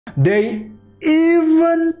They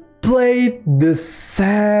even played the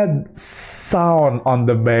sad sound on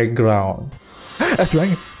the background. That's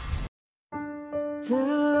right.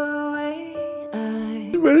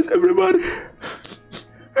 Where is everybody?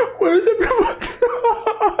 Where is everybody?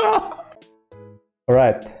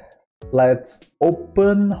 Alright, let's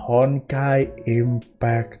open Honkai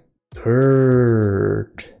Impact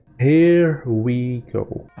 3rd. Here we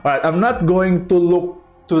go. Alright, I'm not going to look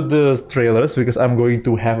to the trailers because I'm going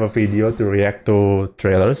to have a video to react to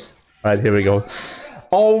trailers. Alright, here we go.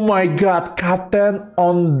 Oh my god, Captain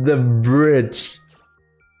on the bridge.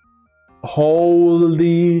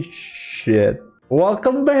 Holy shit.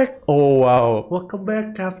 Welcome back. Oh wow. Welcome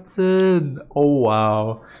back, Captain. Oh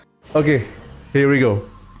wow. Okay, here we go.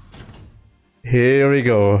 Here we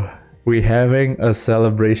go. We're having a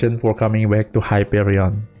celebration for coming back to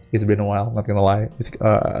Hyperion. It's been a while, not gonna lie.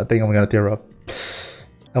 I think I'm gonna tear up.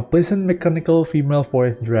 A pleasant mechanical female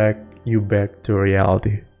voice drag you back to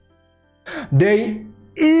reality. They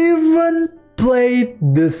even played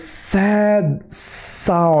the sad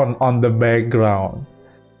sound on the background.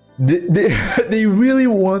 They really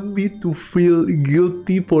want me to feel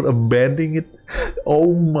guilty for abandoning it.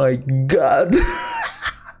 Oh my god.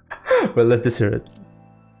 Well, let's just hear it.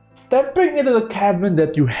 Stepping into the cabin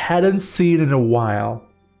that you hadn't seen in a while,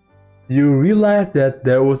 you realized that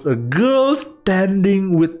there was a girl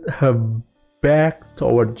standing with her back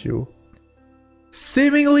towards you,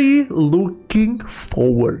 seemingly looking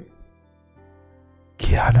forward.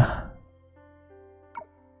 KIANA.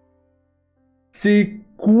 She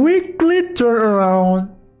quickly turned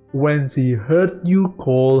around when she heard you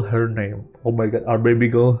call her name. Oh my god, our baby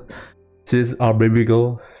girl. She's our baby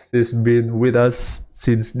girl. She's been with us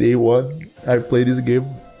since day one. I played this game.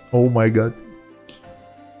 Oh my god.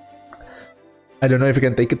 I don't know if I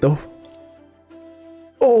can take it though.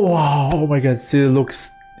 Oh wow! Oh my god! She looks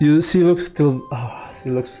still. Oh, she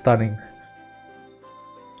looks stunning.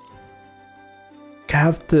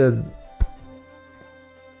 Captain.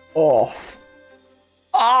 Oh.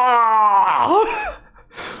 Ah!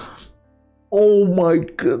 Oh my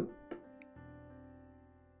god!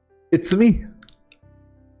 It's me.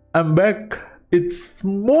 I'm back. It's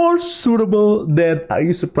more suitable than are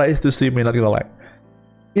you surprised to see me, not gonna lie.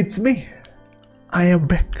 It's me. I am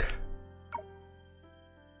back.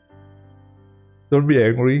 Don't be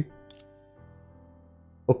angry.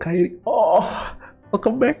 Okay. Oh,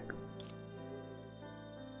 welcome back.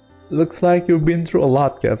 Looks like you've been through a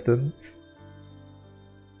lot, Captain.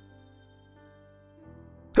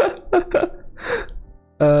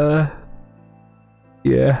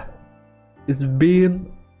 Yeah. It's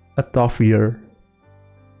been a tough year.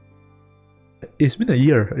 It's been a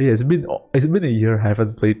year. Yeah, it's been a year I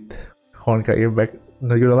haven't played Honkai Impact.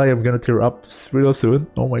 Not gonna lie, I'm gonna tear up real soon.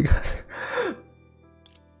 Oh my god.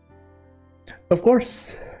 Of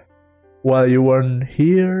course, while you weren't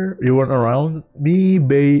here, you weren't around, me,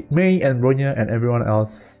 May, and Bronya, and everyone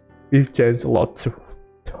else, we've changed a lot too.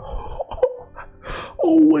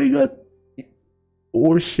 Oh my god.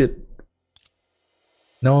 Oh shit.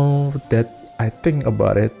 Now that I think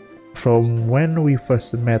about it, from when we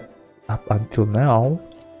first met up until now,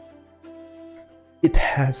 it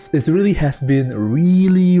really has been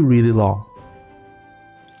really long.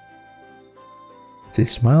 She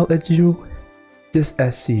smiled at you just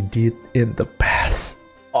as she did in the past.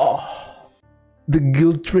 Oh, the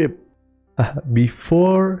guilt trip.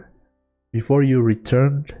 Before you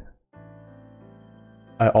returned,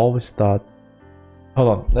 I always thought. Hold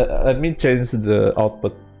on, let me change the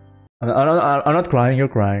output. I'm not crying, you're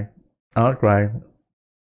crying. I'm not crying.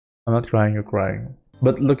 I'm not crying, you're crying.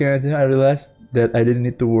 But looking at you, I realized that I didn't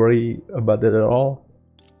need to worry about that at all.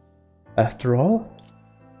 After all,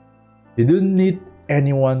 you didn't need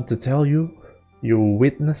anyone to tell you. You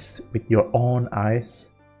witness with your own eyes,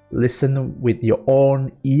 listen with your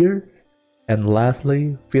own ears, and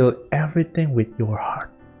lastly, feel everything with your heart.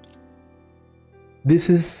 This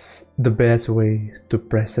is the best way to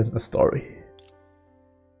present a story.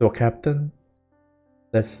 So, Captain,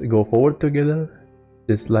 let's go forward together,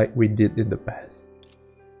 just like we did in the past.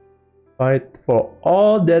 Fight for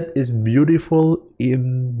all that is beautiful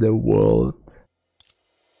in the world.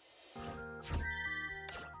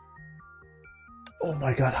 Oh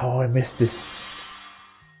my god, how I missed this.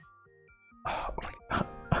 Oh my god.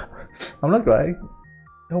 I'm not crying.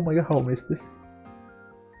 Oh my god, how I missed this.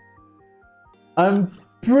 I'm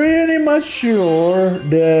pretty much sure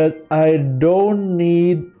that I don't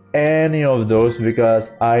need any of those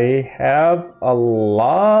because I have a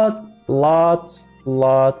lots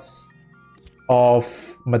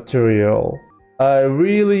of material. I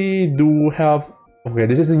really do have Okay,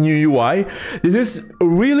 this is the new UI. This is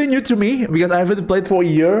really new to me because I haven't played for a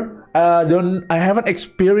year. I haven't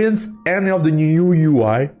experienced any of the new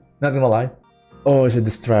UI. Not gonna lie. Oh shit,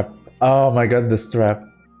 the strap. Oh my god, the strap.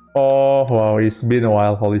 Oh wow, it's been a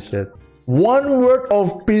while. Holy shit. One word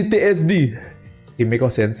of PTSD.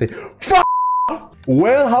 Himeko Sensei. Fuck.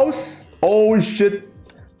 Warehouse. Oh shit.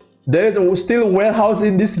 There's still a warehouse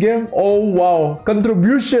in this game. Oh wow.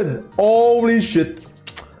 Contribution. Holy shit.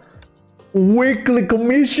 Weekly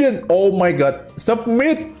commission. Oh my god.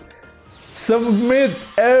 Submit. Submit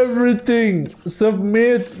everything.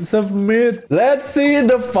 Submit. Let's see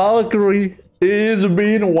the Valkyrie. It's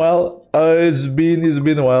been a while. It's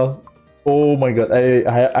been a while. Oh my god.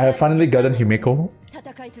 I finally gotten Himeko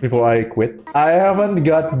before I quit. I haven't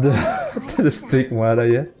got the stigmata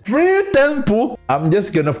yet. Free 10 pull. I'm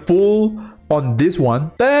just gonna full on this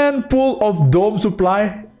one. 10 pull of dome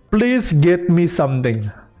supply. Please get me something.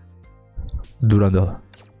 Durandal,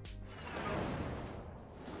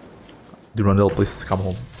 please come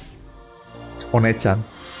home. One-chan.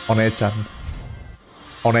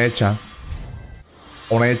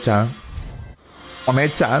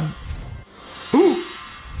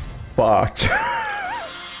 Fuck.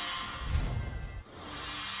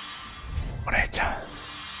 One-chan.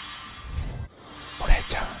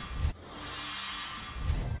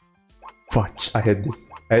 Fudge, I hate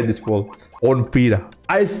this wall. On Peter.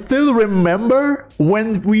 I still remember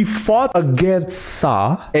when we fought against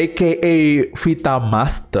Sa, aka Vita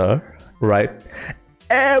Master, right?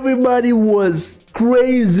 Everybody was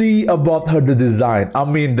crazy about her design. I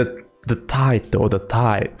mean the title, the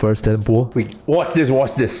tie. First temple. Wait, watch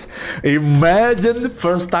this. Imagine the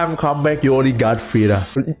first time comeback you already got Vita.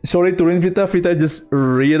 Sorry to ruin Vita. Vita is just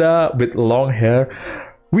Rita with long hair.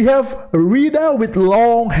 We have Rita with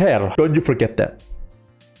long hair. Don't you forget that.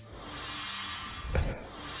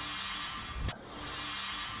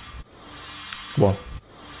 Come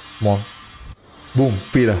on. Boom,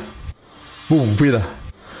 Vita.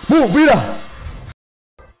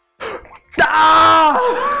 Ah!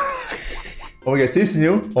 Oh my god, she's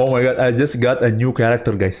new. Oh my god, I just got a new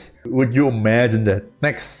character, guys. Would you imagine that?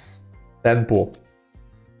 Next, 10 pull.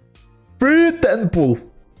 Free 10 pull.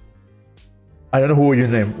 I don't know who your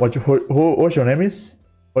name. What's your name is?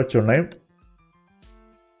 What's your name?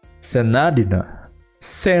 Senadina.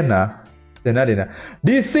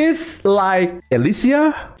 This is like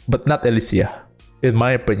Alicia, but not Alicia, in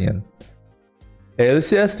my opinion.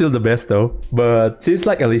 Alicia is still the best though, but she's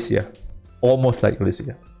like Alicia, almost like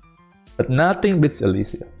Alicia, but nothing beats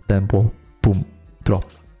Alicia. Temple, boom, drop,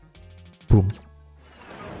 boom.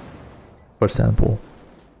 First temple.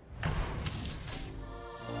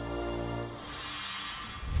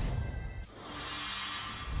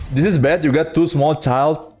 This is bad. You got 2 small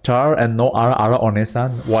child char and no ara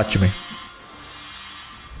onesan. Watch me.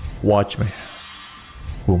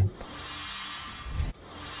 Boom.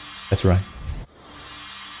 That's right.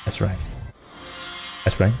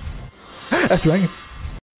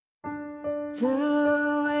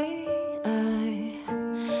 The way I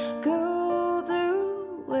go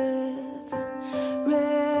through with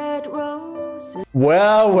red roses.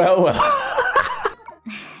 Well.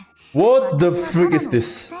 What the frick is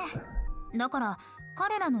this?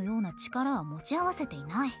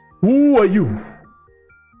 Who are you?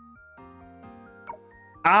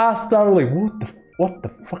 Astrolling. What the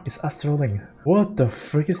fuck is Astrolling? What the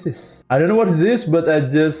frick is this? I don't know what it is, but I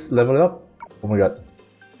just leveled up. Oh my god.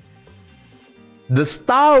 The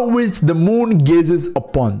star which the moon gazes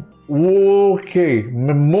upon. Okay.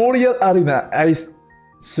 Memorial Arena.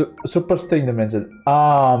 Super Sting Dimension.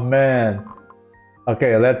 Ah man.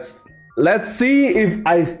 Okay, let's see if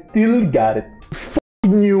I still got it.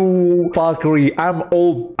 New Valkyrie. I'm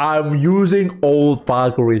old. I'm using old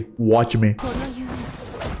Valkyrie. Watch me.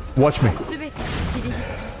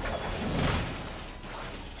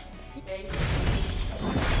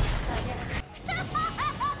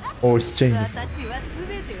 Oh, it's changing.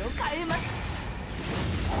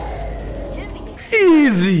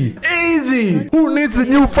 Easy. Who needs a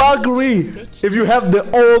new Valkyrie if you have the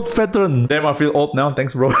old veteran? Damn, I feel old now.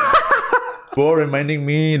 Thanks, bro. For reminding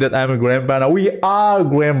me that I'm a grandpa now. We are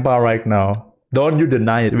grandpa right now. Don't you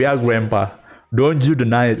deny it. We are grandpa. Don't you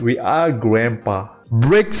deny it. We are grandpa.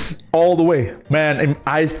 Bricks all the way. Man,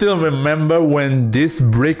 I still remember when this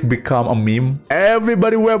brick become a meme.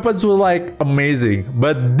 Everybody weapons were like amazing.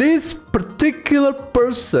 But this particular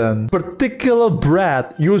person, particular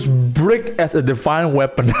brat, used brick as a defined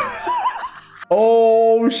weapon.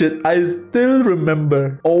 Oh shit, I still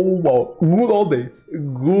remember. Oh wow, good old days.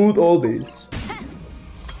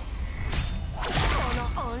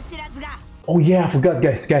 Oh yeah, I forgot,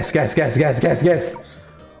 guys. Woo!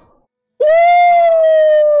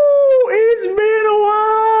 It's been a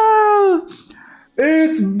while.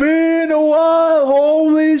 It's been a while.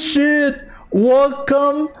 Holy shit!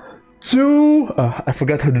 Welcome to I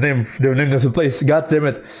forgot the name of the place. God damn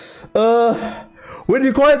it. When do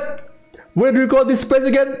you call it? Where do you call this place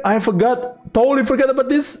again? I forgot. Totally forgot about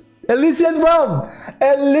this. Elysian Realm.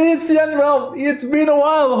 Elysian Realm. It's been a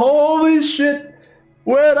while. Holy shit.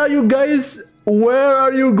 Where are you guys? Where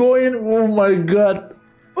are you going? Oh my god.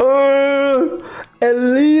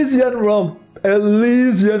 Elysian Realm.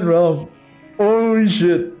 Elysian Realm. Holy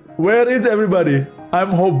shit. Where is everybody?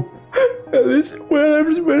 I'm home. Elysian, where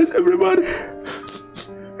is everybody?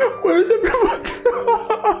 Where is everybody?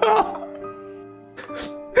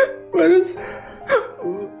 Where is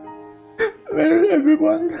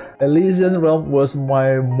everyone? Elysian Realm was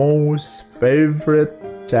my most favorite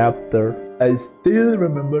chapter. I still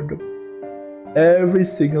remember them. Every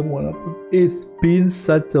single one of them. It's been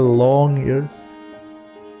such a long years.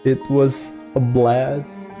 It was a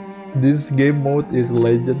blast. This game mode is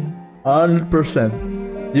legend.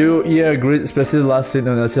 100%. You agreed, especially the last scene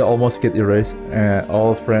when I almost get erased and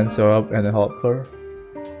all friends show up and help her.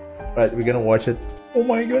 Right, we're gonna watch it. Oh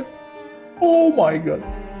my god. Oh my god.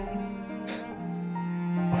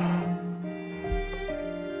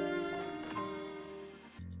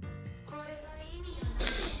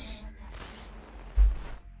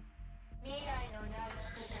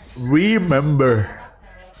 Remember.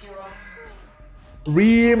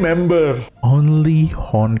 Only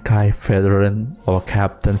Honkai veteran or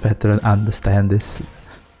Captain veteran understand this.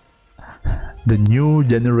 The new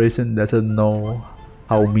generation doesn't know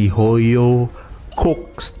how MiHoYo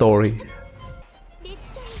cook story.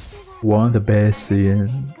 One of the best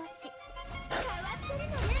scenes.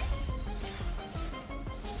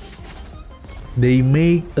 They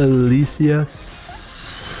make Alicia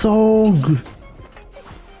so good.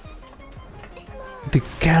 The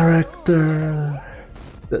character,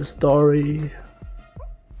 the story.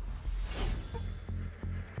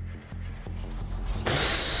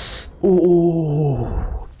 Oh.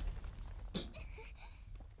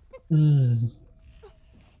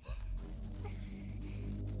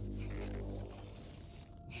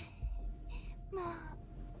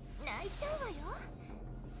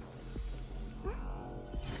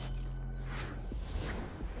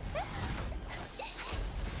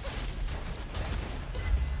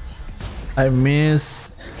 I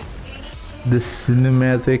miss the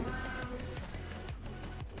cinematic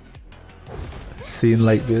scene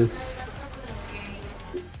like this.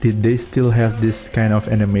 Did they still have this kind of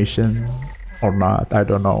animation or not? I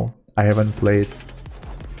don't know. I haven't played.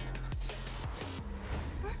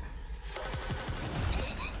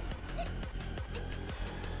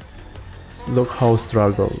 Look how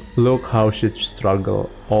struggle. Look how she struggle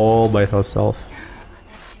all by herself.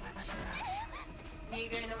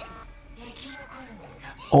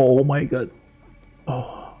 Oh my god.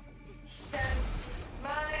 Oh.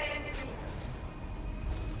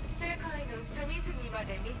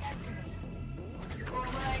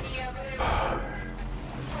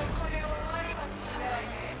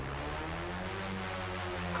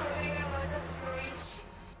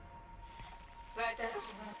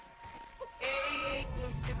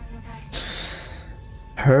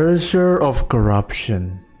 Her share of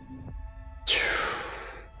corruption.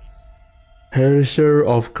 Her share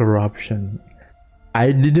of corruption.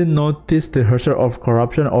 I didn't notice the her share of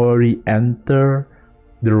corruption already enter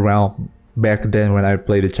the realm back then when I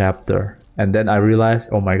played the chapter. And then I realized,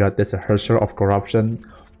 oh my god, there's a her share of corruption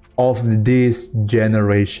of this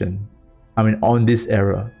generation. I mean, on this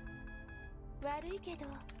era.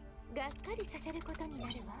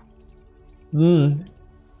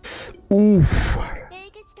 Oof.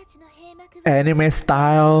 Anime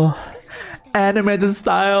style. Animated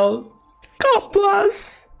style. God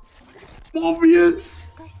bless. Mobius.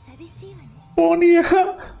 Bonia.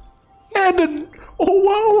 Eden. Oh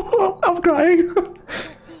wow. I'm crying.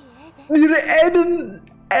 Eden.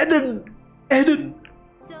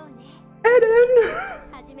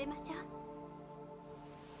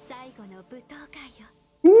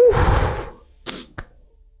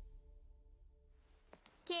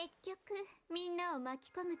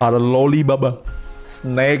 Ada loli baba.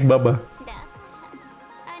 Snake baba.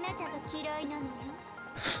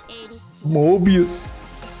 Mobius.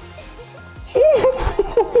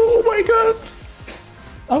 Oh my god.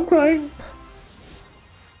 I'm crying.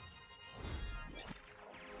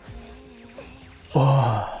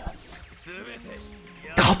 Oh.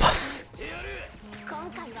 Kapas.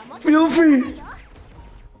 Filthy.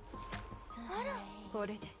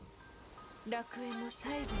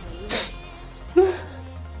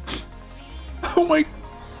 Oh my.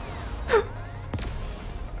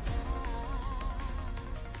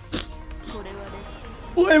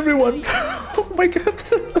 Oh, everyone. Oh my god.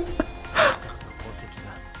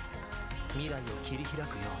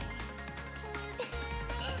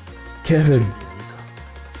 Kevin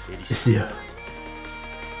is here.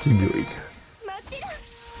 10秒以下。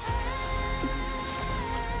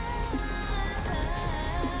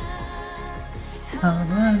How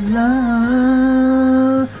I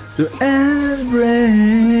love to embrace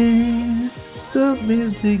the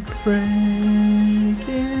mystic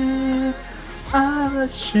breaking I'm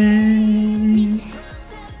ashamed.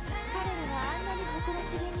 彼らはあんなに誇ら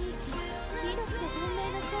しげに命を運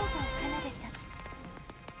命の昇華を奏でた。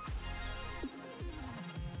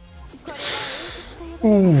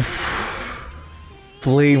 Oof.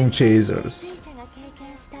 Flame chasers.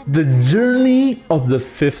 The journey of the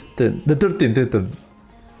 13th. けど来訪者、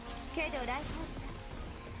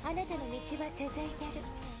あなたの道は続いてる。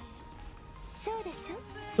そうでしょ？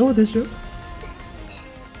そうでしょ？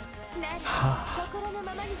なら心の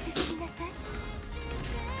ままに進みなさい。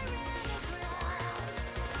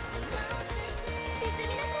進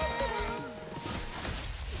みなさいって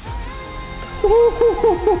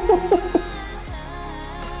ば。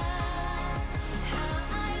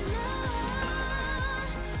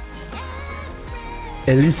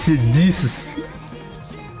Alicia Jesus.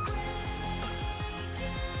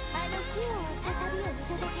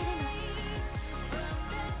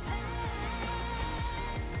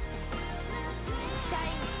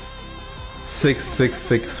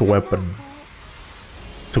 .666 weapon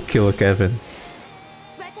to kill Kevin.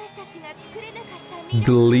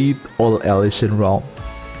 Delete all Elysian realm.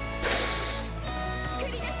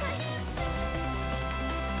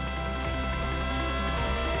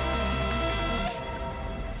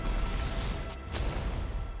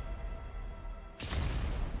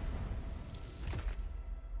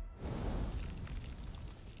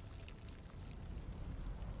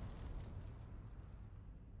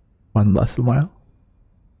 One last smile.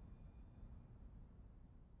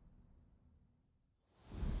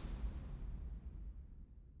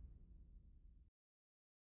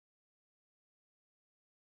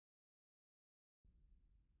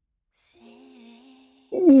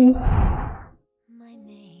 Ooh. My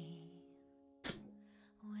name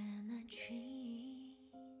when a tree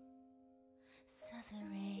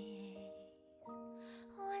separates.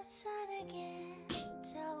 Once and again,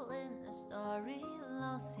 telling a story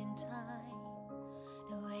lost in time.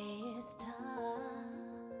 The way it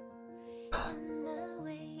starts and the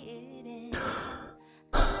way it ends.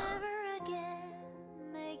 Never again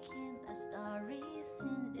making a story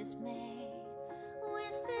sin dismay.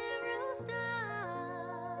 With zero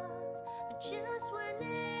stars, but just one end.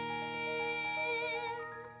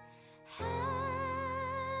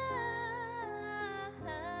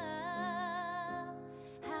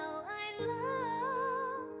 How I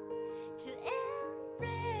love to embrace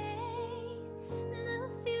the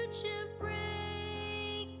future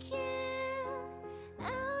breaking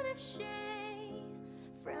out of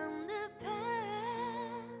shades from the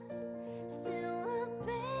past, still a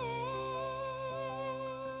babe.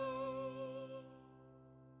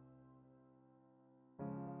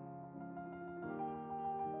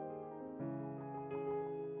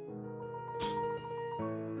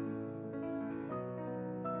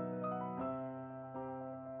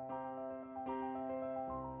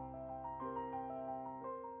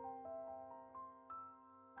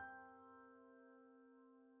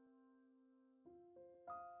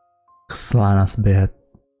 Keslanas bad.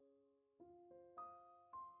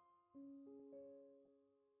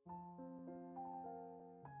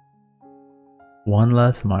 One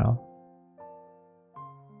last smile.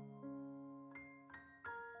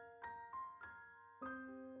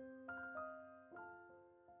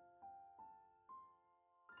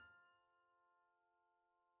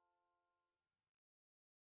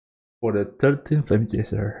 For the 13th flame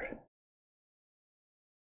chaser.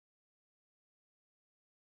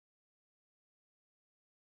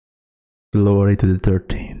 Glory to the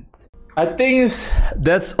 13th. I think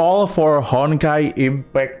that's all for Honkai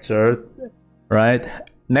Impactor, right?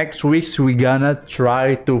 Next week we're gonna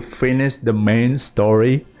try to finish the main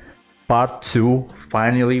story, part 2.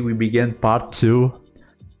 Finally, we begin part 2.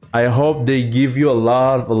 I hope they give you a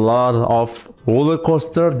lot of roller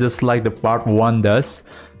coaster, just like the part 1 does.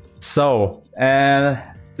 So, and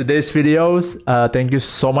today's videos, thank you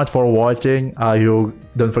so much for watching. You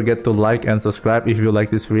don't forget to like and subscribe if you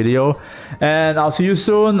like this video, and I'll see you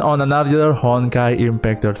soon on another Honkai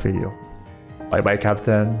Impactor video. Bye bye,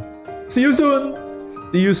 Captain. See you soon.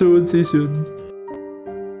 See you soon.